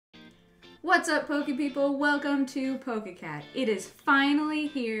What's up, Poke People? Welcome to Catt. It is finally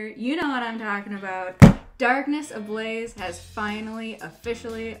here. You know what I'm talking about. Darkness Ablaze has finally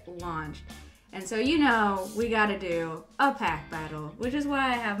officially launched. And so you know we gotta do a pack battle, which is why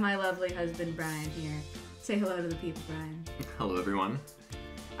I have my lovely husband Brian here. Say hello to the people, Brian. Hello, everyone.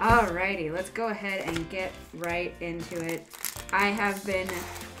 Alrighty, let's go ahead and get right into it. I have been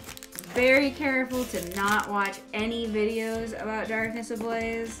very careful to not watch any videos about Darkness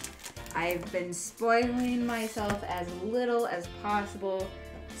Ablaze. I've been spoiling myself as little as possible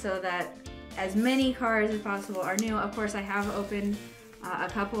so that as many cards as possible are new. Of course, I have opened a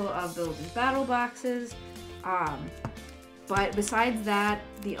couple of those battle boxes, but besides that,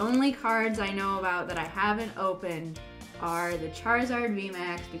 the only cards I know about that I haven't opened are the Charizard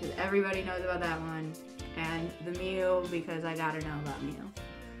VMAX, because everybody knows about that one, and the Mew, because I gotta know about Mew.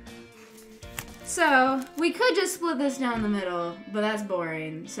 So, we could just split this down the middle, but that's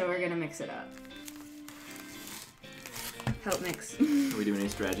boring, so we're gonna mix it up. Help mix. Are we doing any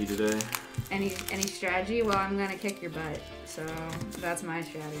strategy today? Any strategy? Well, I'm gonna kick your butt, so that's my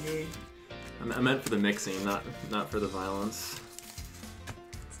strategy. I meant for the mixing, not for the violence.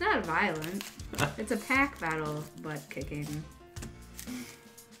 It's not violent. It's a pack battle butt kicking.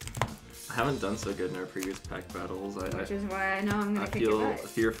 I haven't done so good in our previous pack battles. Which is why I know I'm gonna kick your butt. I feel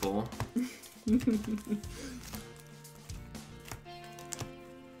fearful.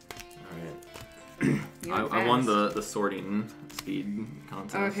 Alright. I won the sorting speed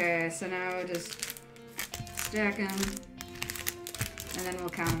contest. Okay, so now we'll just stack them, and then we'll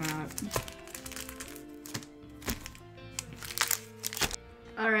count them out.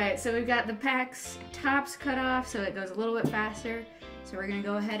 Alright, so we've got the pack's tops cut off, so it goes a little bit faster. So we're going to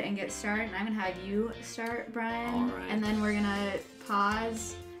go ahead and get started, and I'm going to have you start, Brian. Alright. And then we're going to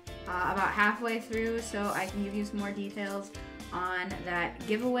pause about halfway through so I can give you some more details on that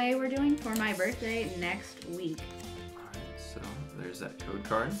giveaway we're doing for my birthday next week. Alright, so there's that code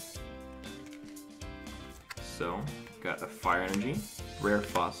card. So, got a Fire Energy, Rare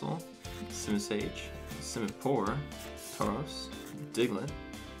Fossil, Simisage, Simipour, Tauros, Diglett,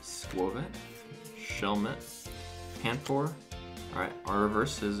 Skwovet, Shelmet, Panpour. Alright, our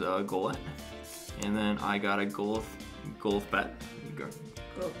reverse is Golett. And then I got a Golfbet.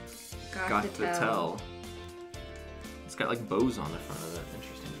 Got to tell. It's got like bows on the front of it.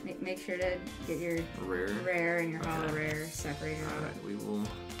 Interesting. Make sure to get your rare and your hollow rare separated. Alright, we will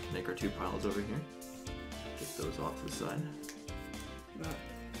make our two piles over here. Get those off to the side.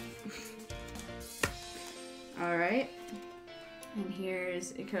 Alright. And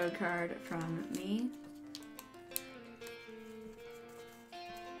here's a code card from me.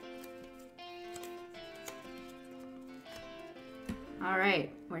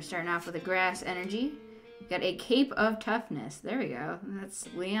 Alright, we're starting off with a Grass Energy. We've got a Cape of Toughness. There we go. That's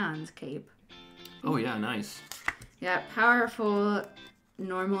Leon's cape. Oh yeah, nice. We got Powerful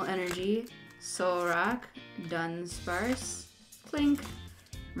Normal Energy, Solrock, Dunsparce, Clink,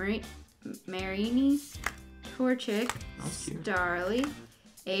 Marini, Torchic, Starly,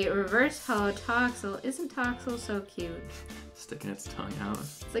 a Reverse Hollow Toxel. Isn't Toxel so cute? Sticking its tongue out.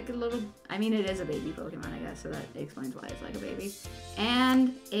 It's like a little, I mean it is a baby Pokemon, I guess, so that explains why it's like a baby.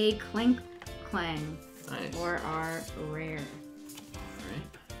 And a Clink Clang. Nice. For our rare. Alright.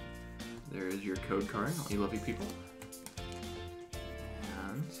 There is your code card, all you lovely people.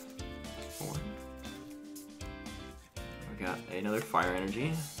 And 4. We got another Fire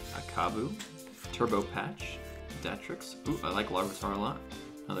Energy, a Kabu, Turbo Patch, Datrix. Ooh, I like Larvitar a lot.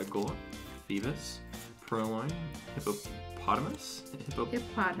 Another Golett, Phoebus, Purloin, Hippopotamus.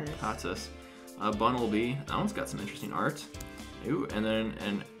 Bunnelby. That one's got some interesting art. Ooh, and then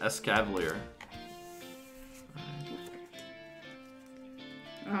an Escavalier.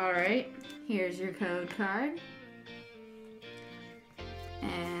 Alright, here's your code card.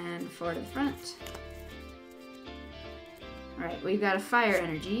 And 4 to the front. Alright, we've got a Fire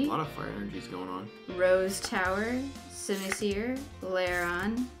Energy. A lot of Fire Energies going on. Rose Tower, Simisear,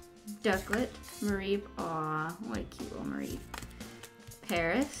 Lairon, Ducklet, Mareep. Aw, what a cute little Mareep.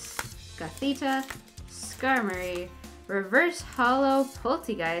 Paris, Gothita, Skarmory, Reverse Hollow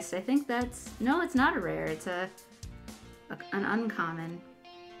Poltegeist. I think that's... No, it's not a rare. It's an uncommon.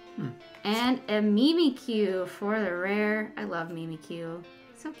 And a Mimikyu for the rare. I love Mimikyu.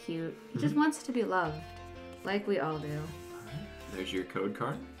 So cute. It just wants to be loved. Like we all do. Alright, there's your code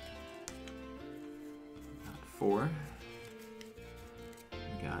card. Got 4.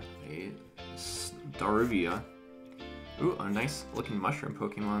 We got a Daruvia. Ooh, a nice looking mushroom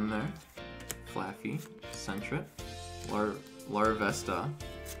Pokemon there. Flaffy, Sentret, Larvesta,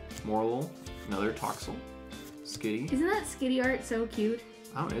 Morlul, another Toxel, Skitty. Isn't that Skitty art so cute?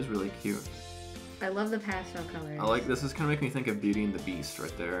 That one is really cute. I love the pastel colors. I like this. Is kind of making me think of Beauty and the Beast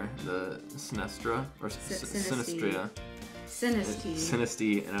right there. The Sinestra or Sinistria. Sinistea.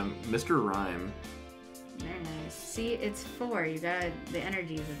 Sinistea and Mr. Rhyme. Very nice. See, it's 4. You got the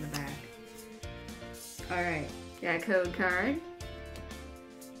energies in the back. All right, got a code card.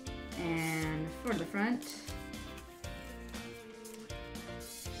 And for the front,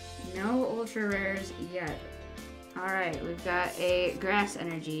 no ultra rares yet. All right, we've got a Grass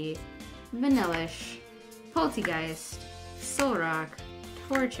Energy, Vanillish, Poltegeist, Solrock,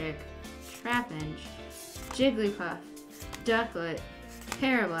 Torchic, Trapinch, Jigglypuff, Ducklet,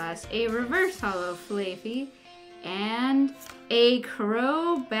 Parablast, a Reverse Hollow Flaffy, and a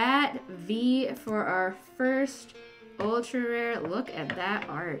Crobat V for our first ultra rare. Look at that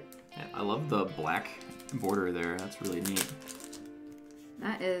art. Yeah, I love the black border there. That's really neat.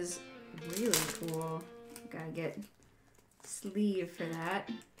 That is really cool. Gotta get sleeve for that.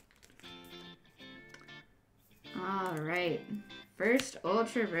 Alright. First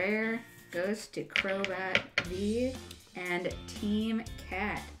ultra rare goes to Crobat V and Team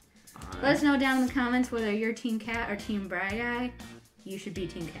Catt. Right. Let us know down in the comments whether you're Team Catt or Team Bri-guy. You should be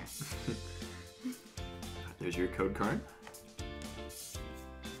Team Catt. There's your code card.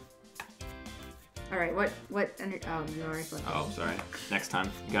 Alright, what oh, you already flipped it. Oh, sorry. Next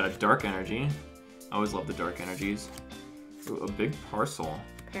time. You got a Dark Energy. I always love the Dark Energies. Ooh, a big Parcel.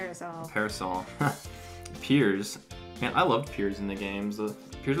 Parasol. Piers. Man, I loved Piers in the games.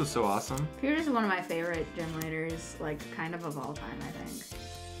 Piers was so awesome. Piers is one of my favorite gym leaders, like, kind of all time, I think.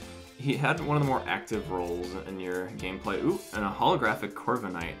 He had one of the more active roles in your gameplay. Ooh, and a holographic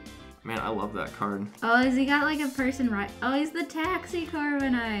Corviknight. Man, I love that card. Oh, has he got like a person right? Oh, he's the taxi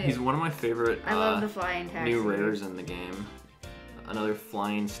Corviknight. He's one of my favorite I love the flying taxi. new rares in the game. Another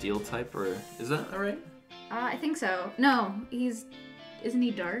flying steel type, or is that right? I think so. No, isn't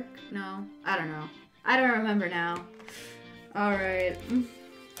he dark? No, I don't know. I don't remember now. All right.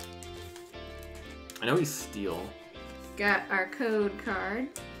 I know he's steel. Got our code card.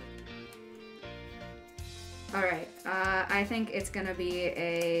 All right. I think it's gonna be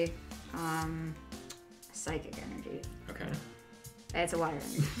a psychic energy. Okay. It's a water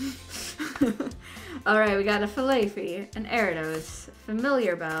energy. Alright, we got a Flaffy, an Gyarados,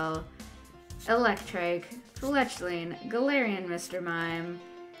 Familiar Bell, Electrike, Fletchling, Galarian Mr. Mime,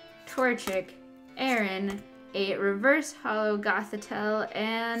 Torchic, Aaron, a Reverse Hollow Gothitelle,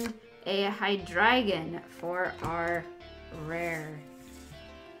 and a Hydreigon for our rare.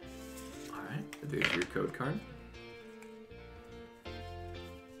 Alright, there's your code card.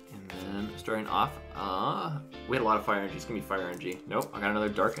 And then starting off, we had a lot of fire energy. It's gonna be fire energy. Nope, I got another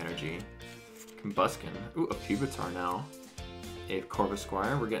dark energy. Combuskin. Ooh, a Pupitar now. A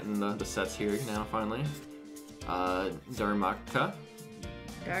Corvisquire. We're getting the sets here now finally. Darumaka.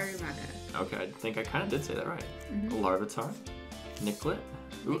 Okay, I think I kind of did say that right. A Larvitar. Nicklet.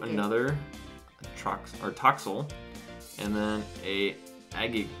 Ooh, another Toxel. And then a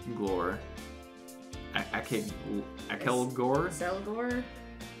Agiglor. Akelgor? Zelgor?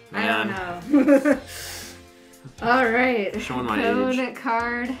 Man. I don't know. Alright. Showing my code age.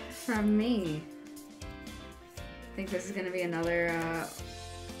 card from me. I think this is going to be another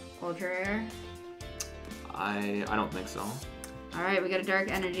ultra rare. I don't think so. Alright, we got a Dark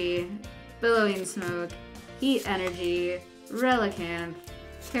Energy, Billowing Smoke, Heat Energy, Relicanth,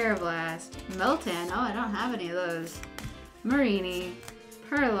 Parablast, Meltan, oh I don't have any of those, Marini,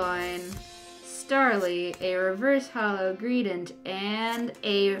 Purloin, Starly, a Reverse Hollow Greedent, and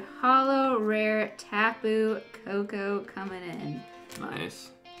a Hollow Rare Tapu Koko coming in.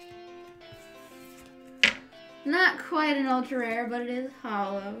 Nice. Not quite an ultra rare, but it is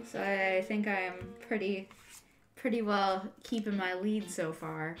hollow, so I think I'm pretty well keeping my lead so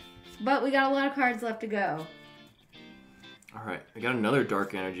far. But we got a lot of cards left to go. Alright, I got another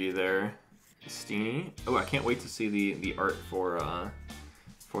dark energy there. Steenie. Oh, I can't wait to see the art for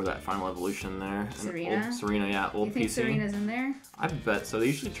that final evolution there. Serena? Old Serena, yeah, old You think PC. Serena's in there? I bet so. They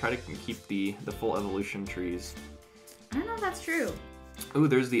usually try to keep the full evolution trees. I don't know if that's true. Ooh,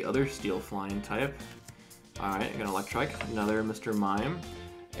 there's the other steel flying type. Alright, I got an Electrike, another Mr. Mime,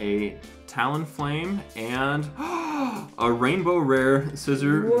 a Talonflame, and a Rainbow Rare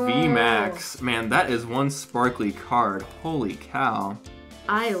Scissor Whoa. VMAX. Man, that is one sparkly card. Holy cow.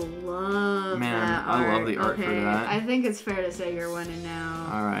 I love that art. I love the art for that. I think it's fair to say you're winning now.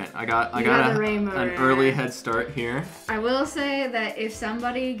 Alright, I got an rare. early head start here. I will say that if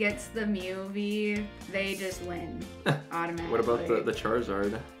somebody gets the Mew V, they just win automatically. What about the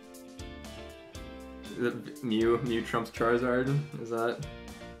Charizard? The Mew trumps Charizard? Is that?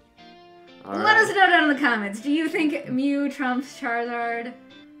 Let us know down in the comments. Do you think Mew trumps Charizard?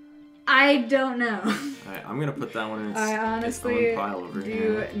 I don't know. Alright, I'm gonna put that one in its, I honestly its own pile over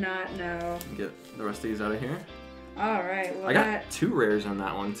here. do not know. Get the rest of these out of here. Alright, well I got 2 rares on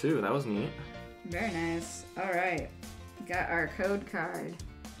that one too. That was neat. Very nice. Alright. Got our code card.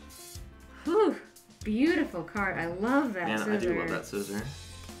 Whew. Beautiful card. I love that scissor. I do love that scissor.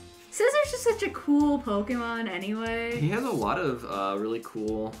 Scissor's just such a cool Pokemon anyway. He has a lot of really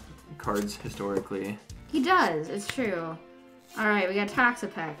cool cards historically. He does, it's true. Alright, we got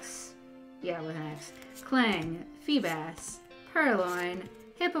Toxapex. Yeah, with an X. Clang, Feebas, Purloin,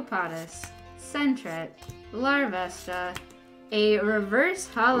 Hippopotas, Sentret, Larvesta, a reverse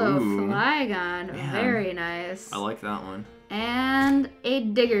hollow Flygon. Man. Very nice. I like that one. And a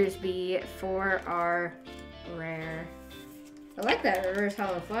Diggersby for our rare. I like that reverse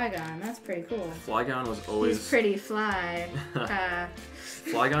hollow Flygon. That's pretty cool. Flygon was always... He's pretty fly.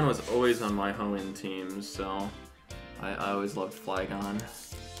 Flygon was always on my home-in teams, so I always loved Flygon.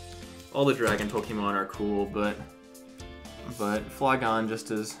 All the dragon Pokemon are cool, but Flygon just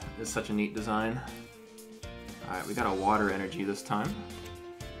is such a neat design. Alright, we got a water energy this time.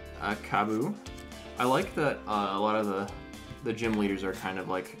 Kabu. I like that a lot of the gym leaders are kind of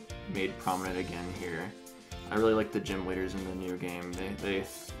like made prominent again here. I really like the gym leaders in the new game. They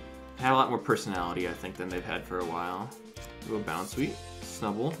had a lot more personality, I think, than they've had for a while. Ooh, a Bounsweet,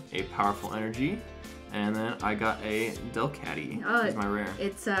 Snubble, a powerful energy, and then I got a Delcatty. Oh, is my rare.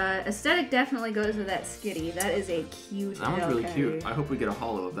 Its aesthetic definitely goes with that Skitty. That is a cute That one's really cute. I hope we get a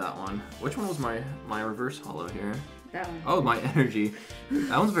holo of that one. Which one was my reverse holo here? That one. Oh, my energy.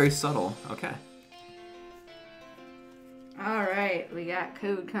 That one's very subtle. Okay. Alright, we got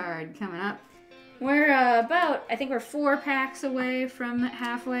code card coming up. We're I think we're 4 packs away from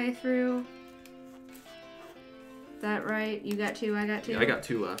halfway through. Is that right? You got 2, I got 2? Yeah, I got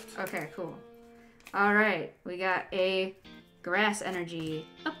 2 left. Okay, cool. Alright, we got a Grass Energy,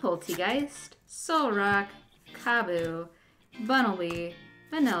 a Poltegeist, Solrock, Kabu, Bunnelby,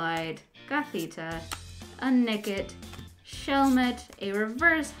 Vanillite, Gothita, a Nickit, Shelmet, a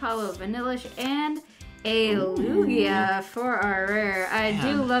Reverse Hollow Vanillish, and a Lugia for our rare. I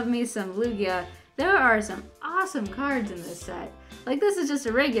do love me some Lugia. There are some awesome cards in this set. Like, this is just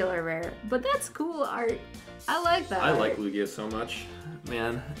a regular rare, but that's cool art. I like that. I like Lugia so much.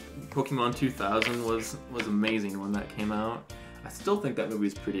 Man, Pokemon 2000 was amazing when that came out. I still think that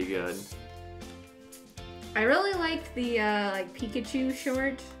movie's pretty good. I really liked the like Pikachu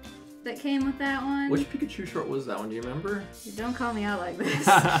short that came with that one. Which Pikachu short was that one? Do you remember? Don't call me out like this.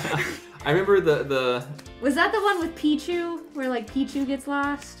 I remember the... Was that the one with Pichu, where like Pichu gets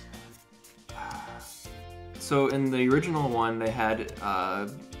lost? So in the original one, they had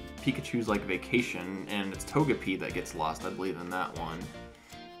Pikachu's like vacation, and it's Togepi that gets lost, I believe, in that one.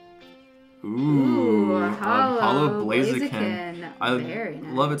 Ooh, Hollow Blaziken. Very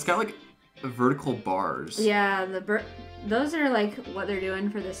nice. Love it. It's got like vertical bars. Yeah, those are like what they're doing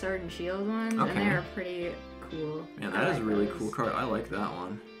for the Sword and Shield ones, and they're pretty cool. Man, that is a really cool card. I like that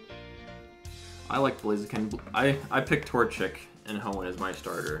one. I like Blaziken. I picked Torchic and Hoenn as my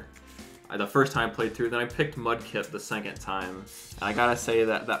starter. The first time I played through, then I picked Mudkip the second time. And I gotta say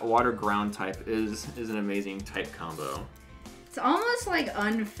that water ground type is an amazing type combo. It's almost like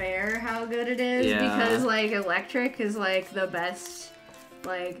unfair how good it is because like electric is like the best.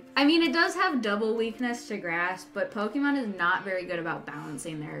 Like, I mean, it does have double weakness to grass, but Pokemon is not very good about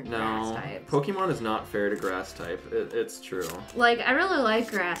balancing their grass types. Pokemon is not fair to grass type. It's true. Like, I really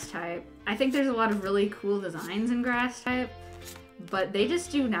like grass type. I think there's a lot of really cool designs in grass type, but they just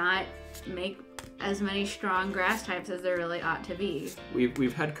do not make as many strong grass types as there really ought to be.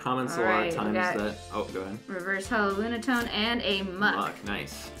 We've had comments a lot of times that... Oh, go ahead. Reverse Hollow Lunatone and a Muck.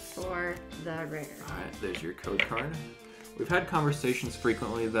 Nice. For the rare. Alright, there's your code card. We've had conversations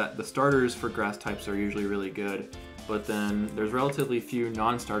frequently that the starters for grass types are usually really good, but then there's relatively few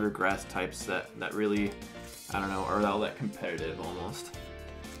non-starter grass types that really, I don't know, are all that competitive almost.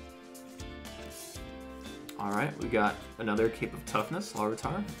 Alright, we got another Cape of Toughness,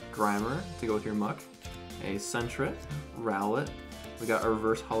 Larvitar, Grimer to go with your Muck, a Sentret, Rowlet, we got a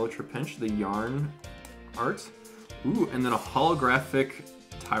Reverse Hollow Trapinch, the Yarn art, ooh, and then a holographic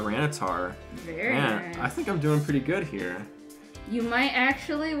Tyranitar. Very nice. I think I'm doing pretty good here. You might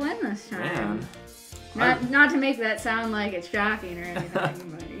actually win this time. Man. Not to make that sound like it's shocking or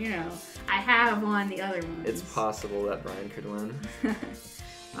anything, but you know, I have won the other ones. It's possible that Brian could win.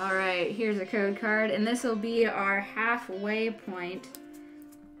 Alright, here's a code card, and this will be our halfway point.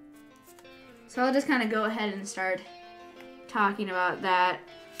 So I'll just kind of go ahead and start talking about that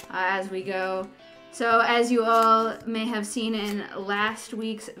as we go. So as you all may have seen in last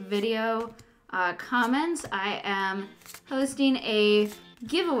week's video comments, I am hosting a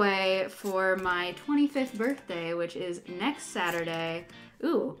giveaway for my 25th birthday, which is next Saturday.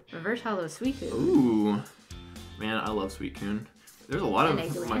 Ooh, reverse hollow Suicune. Ooh. Man, I love Suicune. There's a lot And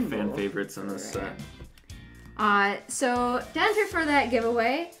of a my fan Glenbull. favorites in this set. So to enter for that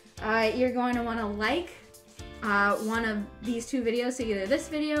giveaway, you're going to want to like one of these two videos, so either this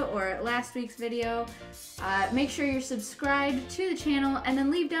video or last week's video. Make sure you're subscribed to the channel, and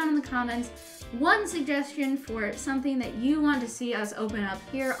then leave down in the comments one suggestion for something that you want to see us open up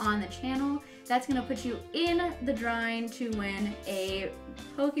here on the channel. That's going to put you in the drawing to win a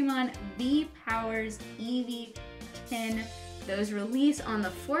Pokemon V-Powers EV tin. Those release on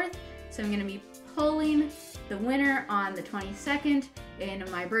the 4th, so I'm going to be pulling the winner on the 22nd in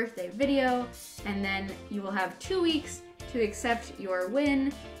my birthday video, and then you will have 2 weeks to accept your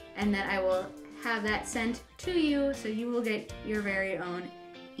win, and then I will have that sent to you, so you will get your very own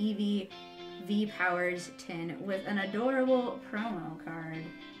Eevee V-Powers tin with an adorable promo card.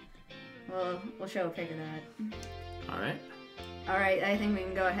 We'll show a pic of that. Alright, I think we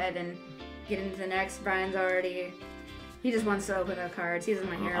can go ahead and get into the next. Brian's already... He just wants to open the cards. He doesn't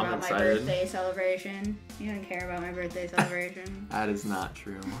want to hear about my birthday celebration. He doesn't care about my birthday celebration. That is not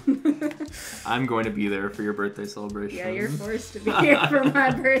true. I'm going to be there for your birthday celebration. Yeah, you're forced to be here for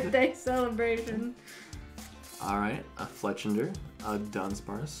my birthday celebration. Alright, a Fletchinder, a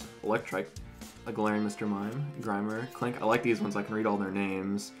Dunsparce, Electrike, a Galarian Mr. Mime, Grimer, Clink. I like these ones, I can read all their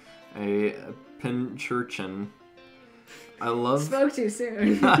names. A Pinchurchin. I love... Spoke too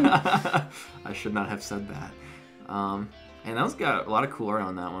soon. I should not have said that. And that one's got a lot of cool art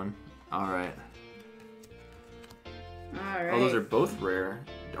on that one. Alright. Alright. Oh, those are both rare.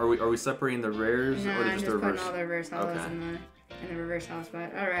 Are we separating the rares, No, or are they I'm just just the reverse? putting all the reverse hollows Okay. in the reverse hollow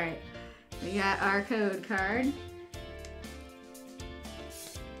spot. Alright. We got our code card.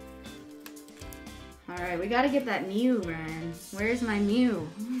 Alright, we gotta get that Mew, Ryan. Where's my Mew?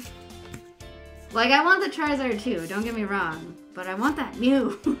 Like, I want the Charizard too, don't get me wrong. But I want that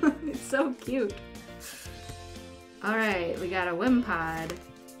Mew. It's so cute. Alright, we got a Wimpod,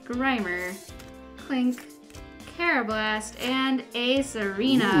 Grimer, Clink, Carablast, and a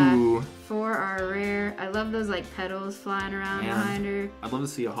Serena. Ooh. For our rare. I love those like petals flying around behind her. I'd love to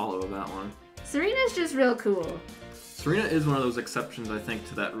see a holo of that one. Serena's just real cool. Serena is one of those exceptions, I think,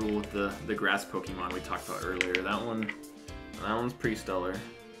 to that rule with the grass Pokemon we talked about earlier. That one's pretty stellar.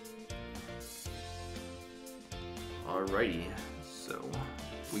 Alrighty, so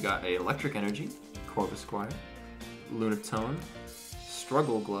we got a Electric Energy, Corvisquire, Lunatone,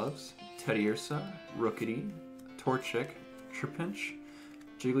 Struggle Gloves, Teddiursa, Rookity, Torchic, Trapinch,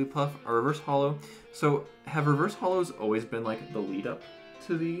 Jigglypuff, a reverse holo. So have reverse holos always been like the lead up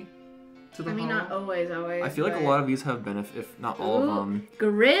to the I mean, holo? not always. I feel like a lot of these have been, if not all of them.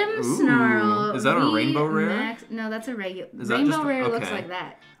 Grimmsnarl. Is that a rainbow rare? Max, no, that's a regular. Is that Rainbow just- rare okay. looks like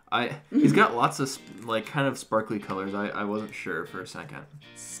that. He's got lots of like kind of sparkly colors. I wasn't sure for a second.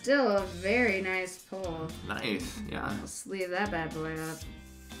 Still a very nice pull. Nice, yeah. Let's leave that bad boy up.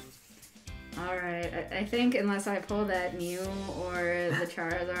 Alright, I think unless I pull that Mew or the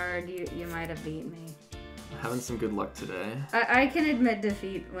Charizard, you might have beaten me. Having some good luck today. I can admit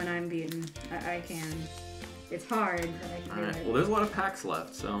defeat when I'm beaten. I can. It's hard, but I can do Alright, it. well there's a lot of packs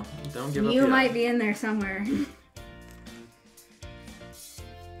left, so don't give up You yet. might be in there somewhere.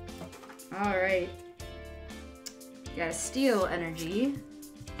 Alright. Got a Steel Energy,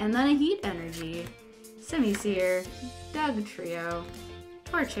 and then a Heat Energy. Semi-Seer, Doug Trio,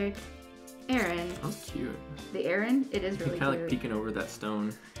 Torchic, Aaron. That's cute. The Aaron? It is really He's kind of cute. like peeking over that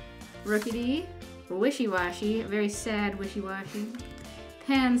stone. Rookity, Wishy-Washy, very sad Wishy-Washy,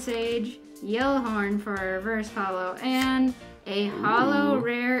 Pansage, Yellowhorn for a reverse holo, and a holo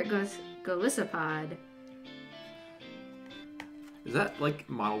rare Golisopod. Is that like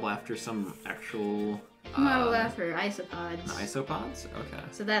modeled after some actual... Modeled after isopods. Isopods? Okay.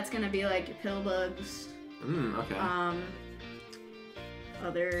 So that's gonna be like your Pillbugs. Okay.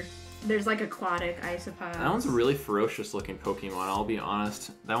 There's like aquatic isopods. That one's a really ferocious looking Pokemon, I'll be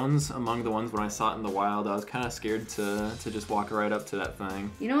honest. That one's among the ones when I saw it in the wild, I was kind of scared to just walk right up to that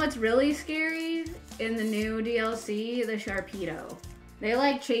thing. You know what's really scary? In the new DLC, the Sharpedo. They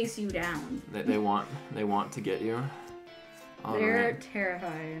like chase you down. They want to get you. They're Alright.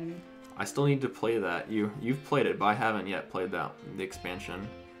 terrifying. I still need to play that. You've played it, but I haven't yet played the expansion.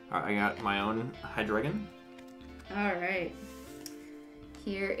 Alright, I got my own Hydreigon. Alright.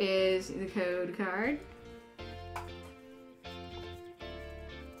 Here is the code card.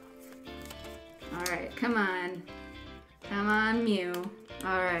 Alright, come on. Come on, Mew.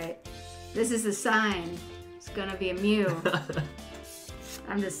 Alright. This is the sign. It's gonna be a Mew.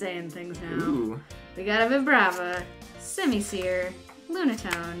 I'm just saying things now. Ooh. We got a Vibrava, Semi-Seer,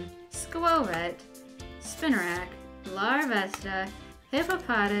 Lunatone, Squovet, Spinarak, Larvesta,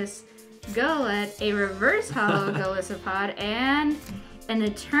 Hippopotas, Golett, a reverse hollow Golisopod, and an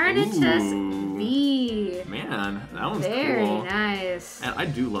Eternatus V. Man, that one's very cool. nice. And I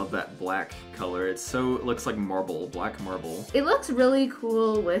do love that black color. It looks like marble, black marble. It looks really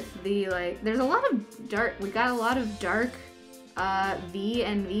cool with the, like, there's a lot of dark, we got a lot of dark V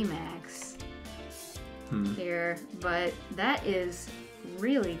and VMAX here, but that is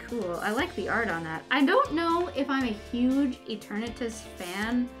really cool. I like the art on that. I don't know if I'm a huge Eternatus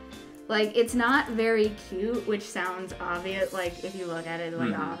fan. Like, it's not very cute, which sounds obvious. Like, if you look at it,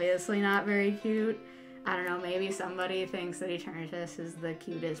 like, obviously not very cute. I don't know, maybe somebody thinks that Eternatus is the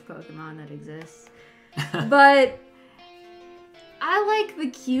cutest Pokemon that exists. But I like the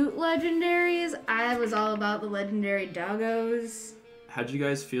cute legendaries. I was all about the legendary doggos. How'd you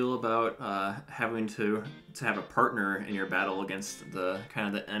guys feel about having to have a partner in your battle against the kind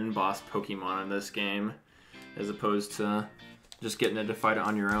of the end boss Pokemon in this game, as opposed to just getting to fight it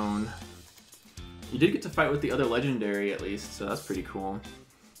on your own? You did get to fight with the other legendary at least, so that's pretty cool.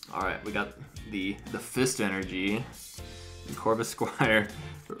 All right, we got the Fist Energy, Corvisquire,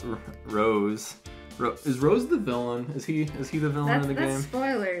 Rose. Is Rose the villain? Is he the villain in the game? That's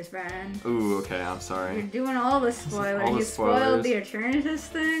spoilers, Brian. Ooh, okay, I'm sorry. You're doing all the spoilers. All the you spoilers. spoiled the Eternatus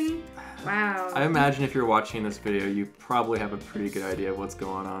thing? Wow. I imagine if you're watching this video, you probably have a pretty good idea of what's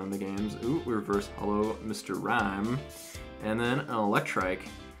going on in the games. Ooh, reverse hollow Mr. Rhyme. And then an Electrike.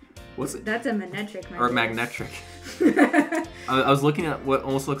 What's it? That's a Magnetric. Or Magnetric. I was looking at what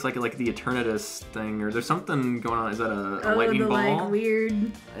almost looks like the Eternatus thing, or there's something going on. Is that a lightning ball? Like weird,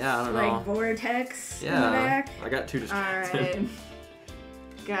 yeah, I don't know. Like vortex yeah, in the back. I got too distracted. Alright.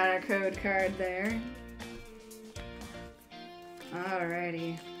 Got our code card there.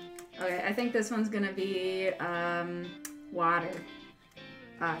 Alrighty. Okay, I think this one's gonna be water.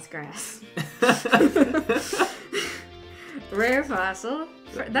 Ah, it's grass. Rare fossil.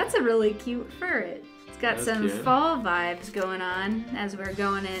 That's a really cute ferret. It's got some fall vibes going on as we're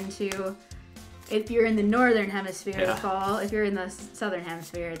going into, if you're in the northern hemisphere, it's fall. If you're in the southern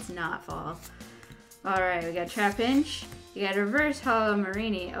hemisphere, it's not fall. Alright, we got Trapinch. You got reverse hollow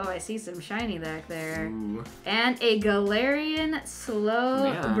Marini. Oh, I see some shiny back there. Ooh. And a Galarian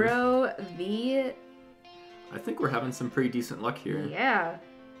Slowbro V. I think we're having some pretty decent luck here. Yeah.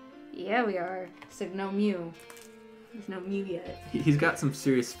 Yeah, we are. So no Mew. There's no Mew yet. He's got some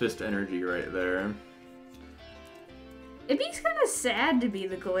serious fist energy right there. It'd be kind of sad to be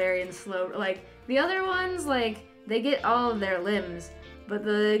the Galarian Slow. Like, the other ones, like, they get all of their limbs. But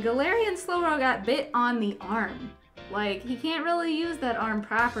the Galarian Slowbro got bit on the arm. Like, he can't really use that arm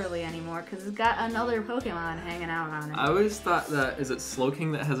properly anymore because it's got another Pokemon hanging out on it. I always thought that, is it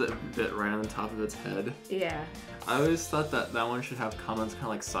Slowking that has it bit right on the top of its head? Yeah. I always thought that that one should have comments kind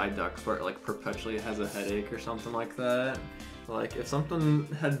of like Psyduck, where it like perpetually has a headache or something like that. Like, if something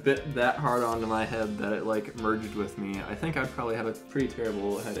had bit that hard onto my head that it like merged with me, I think I'd probably have a pretty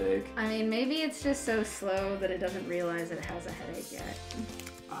terrible headache. I mean, maybe it's just so slow that it doesn't realize that it has a headache yet.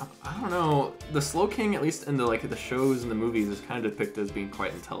 I don't know. The Slowking, at least in the shows and the movies, is kind of depicted as being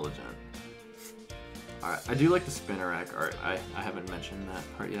quite intelligent. Alright, I do like the Spinarak art. I haven't mentioned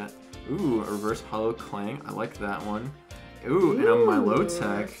that part yet. Ooh, a reverse hollow Clang. I like that one. Ooh, and a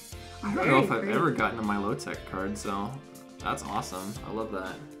Milotic. I don't know if I've ever gotten a Milotic card, so that's awesome. I love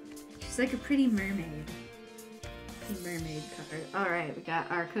that. She's like a pretty mermaid. Mermaid card. Alright, we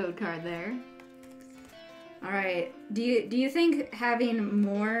got our code card there. Alright, do you think having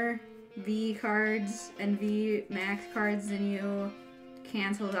more V cards and V Max cards than you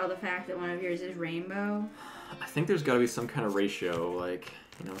cancels out the fact that one of yours is rainbow? I think there's got to be some kind of ratio, like,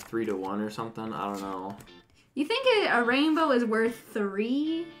 3 to 1 or something. I don't know. You think a rainbow is worth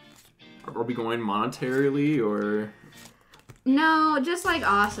 3? Are we going monetarily, or...? No, just like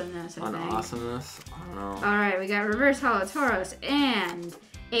awesomeness, I think. Awesomeness? I don't know. Alright, we got reverse hollow Tauros and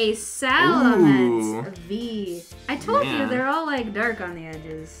a Salamence V. I told you, they're all like dark on the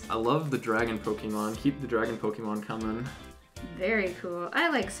edges. I love the dragon Pokemon. Keep the dragon Pokemon coming. Very cool. I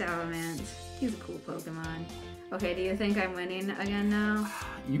like Salamence. He's a cool Pokemon. Okay, do you think I'm winning again now?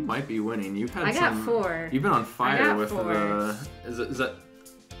 You might be winning. You've had I got 4. You've been on fire with 4. the... Is that...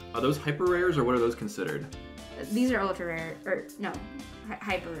 Are those hyper rares, or what are those considered? These are ultra rare, or no,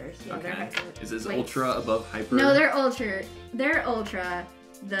 hyper rares. Yeah, okay. They're hyper. Is ultra above hyper? No, they're ultra. They're ultra.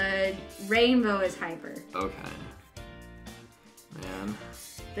 The rainbow is hyper. Okay. Man.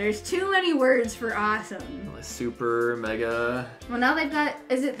 There's too many words for awesome. Super, mega. Well, now they've got.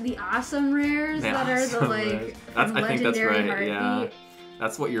 Is it the awesome rares that are the like? That's, I think that's right. Heartbeat? Yeah.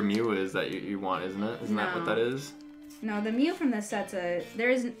 That's what your Mew is that you want, isn't it? Isn't that what that is? No, the Mew from this set's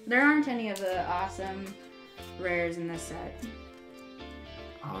there aren't any of the awesome rares in this set.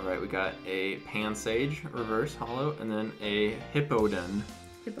 Alright, we got a Pansage reverse holo and then a Hippowdon.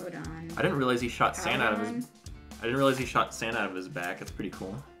 Hippowdon. I didn't realize he shot sand out of Paladon. his I didn't realize he shot sand out of his back. That's pretty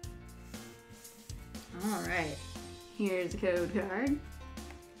cool. Alright. Here's the code card.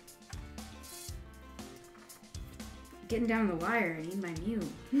 Getting down the wire, I need my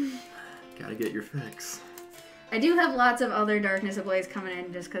Mew. Gotta get your fix. I do have lots of other Darkness Ablaze coming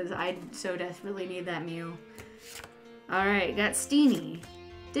in just because I so desperately need that Mew. Alright, got Steenie.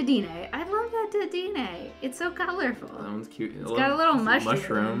 Dedenne. I love that Dedenne. It's so colorful. That one's cute. It's got a little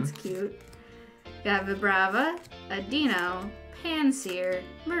mushroom. It's cute. Got Vibrava, a Dino, Panseer,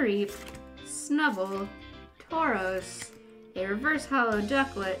 Mareep, Snubble, Tauros, a reverse holo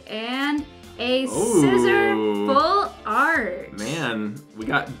Ducklet, and a Scissor full art. Man, we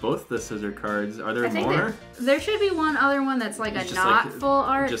got both the scissor cards. Are there more? There should be one other one that's like It's a just not like- full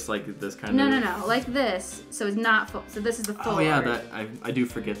art. Just like this kind No, of... no, like this. So it's not full. So this is the full Oh yeah, art. that I do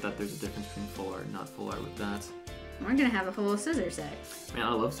forget that there's a difference between full art and not full art with that. We're gonna have a whole scissor set. Man,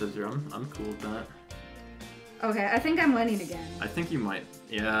 I love scissor. I'm cool with that. Okay, I think I'm winning again. I think you might.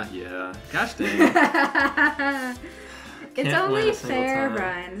 Yeah. Gosh dang. It's Can't win only a single fair, time.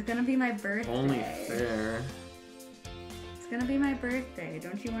 Brian. It's gonna be my birthday. Only fair. It's gonna be my birthday.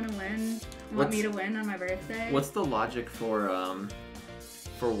 Don't you want to win? Want me to win on my birthday? What's the logic for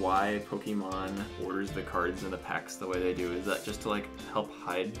why Pokemon orders the cards in the packs the way they do? Is that just to like help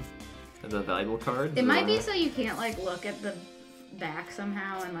hide the valuable cards? It might be so you can't like look at the back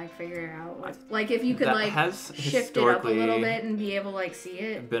somehow and like figure it out. Like if you could that like has shift it up a little historically bit and be able to like see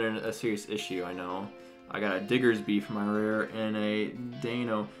it. been a serious issue, I know. I got a Diggersby for my rare and a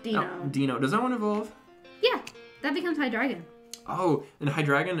Dino. Dino. Does that one evolve? Yeah, that becomes Hydreigon. Oh, and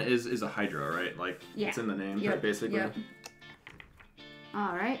Hydreigon is a Hydra, right? Like, Yeah. it's in the name, Yep, right, basically. yep.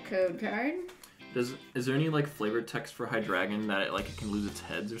 Alright, code card. Is there any, like, flavor text for Hydreigon that it can lose its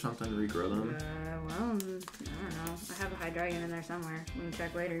heads or something to regrow them? Well, I don't know. I have a Hydreigon in there somewhere. We can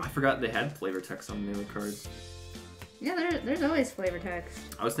check later. I forgot they had flavor text on the newer cards. Yeah, there's always flavor text.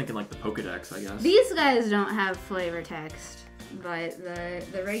 I was thinking, like, the Pokedex, I guess. These guys don't have flavor text, but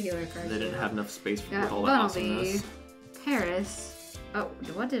the regular cards They didn't do. have enough space for Got all that Bumblebee, awesomeness. Paris. Oh,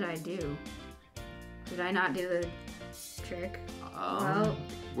 what did I do? Did I not do the trick? Well,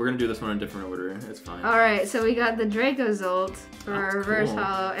 we're gonna do this one in a different order. It's fine. Alright, so we got the Dracozolt for That's a reverse cool.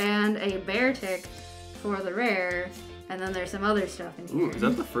 holo and a Beartic for the rare, and then there's some other stuff in here. Ooh, is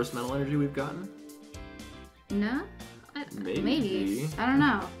that the first metal energy we've gotten? No? Maybe. I don't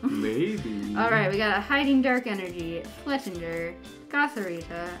know. Maybe. Alright, we got a Hiding Dark Energy, Fletchinger,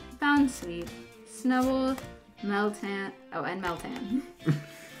 Gothorita, Bounsweet, Snubble, Meltan. Oh, and Meltan.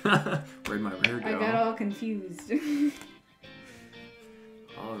 Where'd my rare go? I got all confused.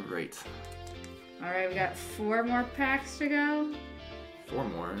 Alright. Alright, we got 4 more packs to go. 4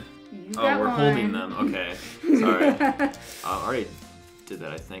 more. You Oh, got we're one. holding them. Okay. Sorry. I already did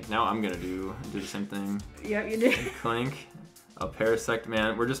that, I think. Now I'm gonna do the same thing. Yep, you did. Clink. A Parasect.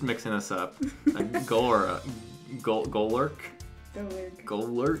 Man, we're just mixing this up. A Golurk. Golurk.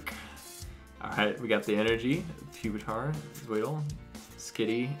 Alright, we got the energy. Pupitar. Zweidle.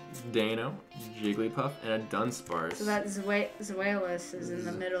 Skitty. Dano. Jigglypuff. And a Dunsparce. So that Zweilous is in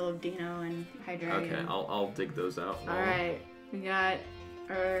the middle of Dino and Hydreigon. Okay, I'll dig those out. Alright, we got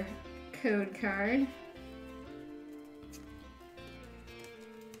our code card.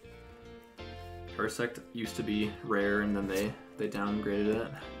 Parasect used to be rare and then they downgraded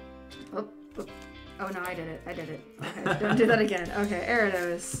it. Oh no, I did it. Okay, don't do that again. Okay,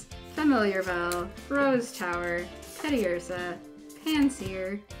 Gyarados, Familiar Bell, Rose Tower, Teddiursa,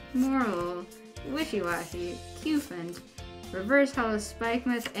 Panseer, Moral, Wishy-Washy, Cufant, Reverse Holo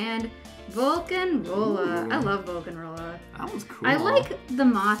Spikemuth, and Volcanrola. Ooh. I love Volcanrola. That one's cool. I like the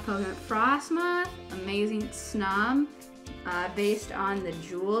moth Pokemon. Frostmoth, amazing. Snom, based on the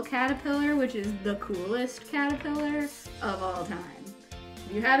Jewel Caterpillar, which is the coolest caterpillar of all time.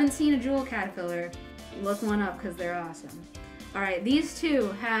 If you haven't seen a Jewel Caterpillar, look one up because they're awesome. Alright, these two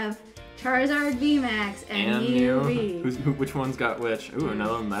have Charizard VMAX and Mew V. Which one's got which? Ooh,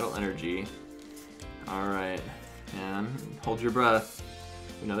 another Metal Energy. Alright, and hold your breath.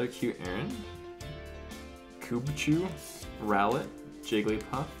 Another cute Aaron. Kubichu, Rowlet,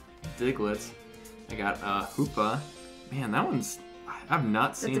 Jigglypuff, Diglett. I got Hoopa. Man, that one's... I've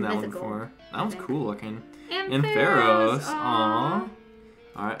not seen that one before. That one's cool looking. And Ampharos. Aww. Aww.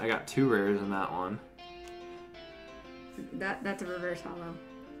 Alright, I got 2 rares in that one. That's a reverse holo.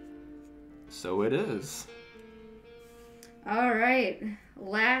 So it is. Alright,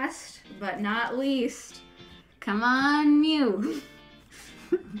 last but not least, Come on, Mew.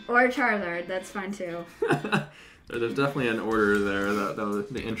 Or Charizard, that's fine too. There's definitely an order there, that was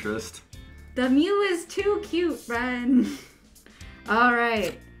the interest. The Mew is too cute, Brian.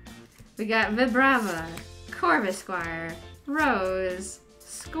 Alright. We got Vibrava, Corvisquire, Rose,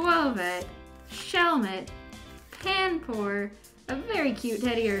 Squovet, Shelmet, Panpour, a very cute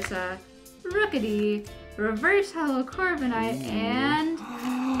Teddiursa, Rookidee, Reverse Hollow Corviknight, and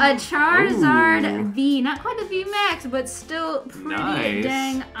a Charizard Ooh. V. Not quite a V Max, but still pretty Nice.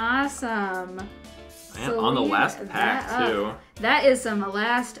 dang awesome. And on the last pack too. That is some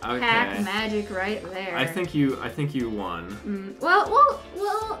last pack Okay. magic right there. I think you won. Well,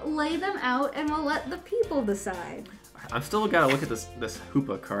 we'll lay them out and we'll let the people decide. I'm still gotta look at this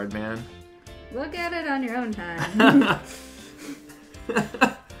Hoopa card, man. Look at it on your own time.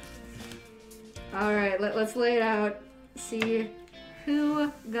 Alright, let's lay it out. See who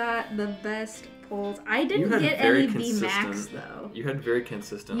got the best pulls. I didn't get any VMAX though. You had very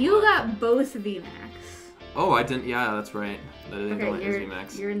consistent. You luck. got both VMAX. Oh, I didn't. Yeah, that's right. That didn't go in as Okay,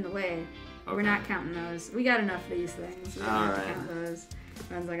 VMAX. you're in the way. We're Okay. not counting those. We got enough of these things. We don't have to count those.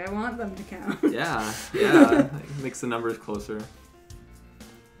 Friends like, I want them to count. Yeah, it makes the numbers closer.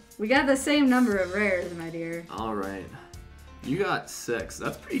 We got the same number of rares, my dear. All right, you got 6.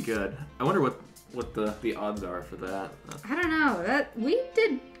 That's pretty good. I wonder what the odds are for that. I don't know. That we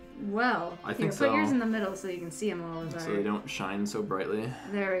did well. I think Here, so. put yours in the middle so you can see them a little better. So they don't shine so brightly.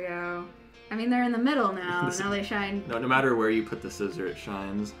 There we go. I mean, they're in the middle now. Now they shine. No matter where you put the scissor, it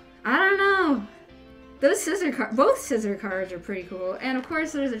shines. I don't know. Those both scissor cards are pretty cool. And of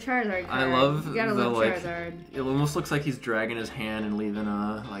course, there's a Charizard card. I love You gotta the love like. Charizard. It almost looks like he's dragging his hand and leaving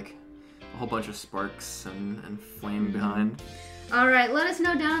a whole bunch of sparks and flame behind. All right, let us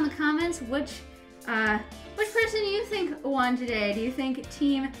know down in the comments which person you think won today. Do you think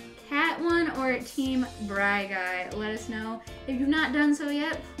Team Catt won or Team Bri-guy? Let us know. If you've not done so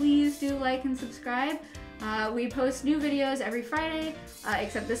yet, please do like and subscribe. We post new videos every Friday,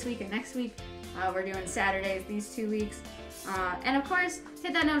 except this week and next week. We're doing Saturdays these 2 weeks. And of course,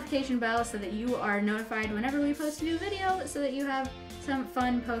 hit that notification bell so that you are notified whenever we post a new video so that you have some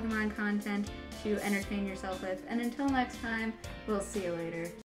fun Pokemon content to entertain yourself with. And until next time, we'll see you later.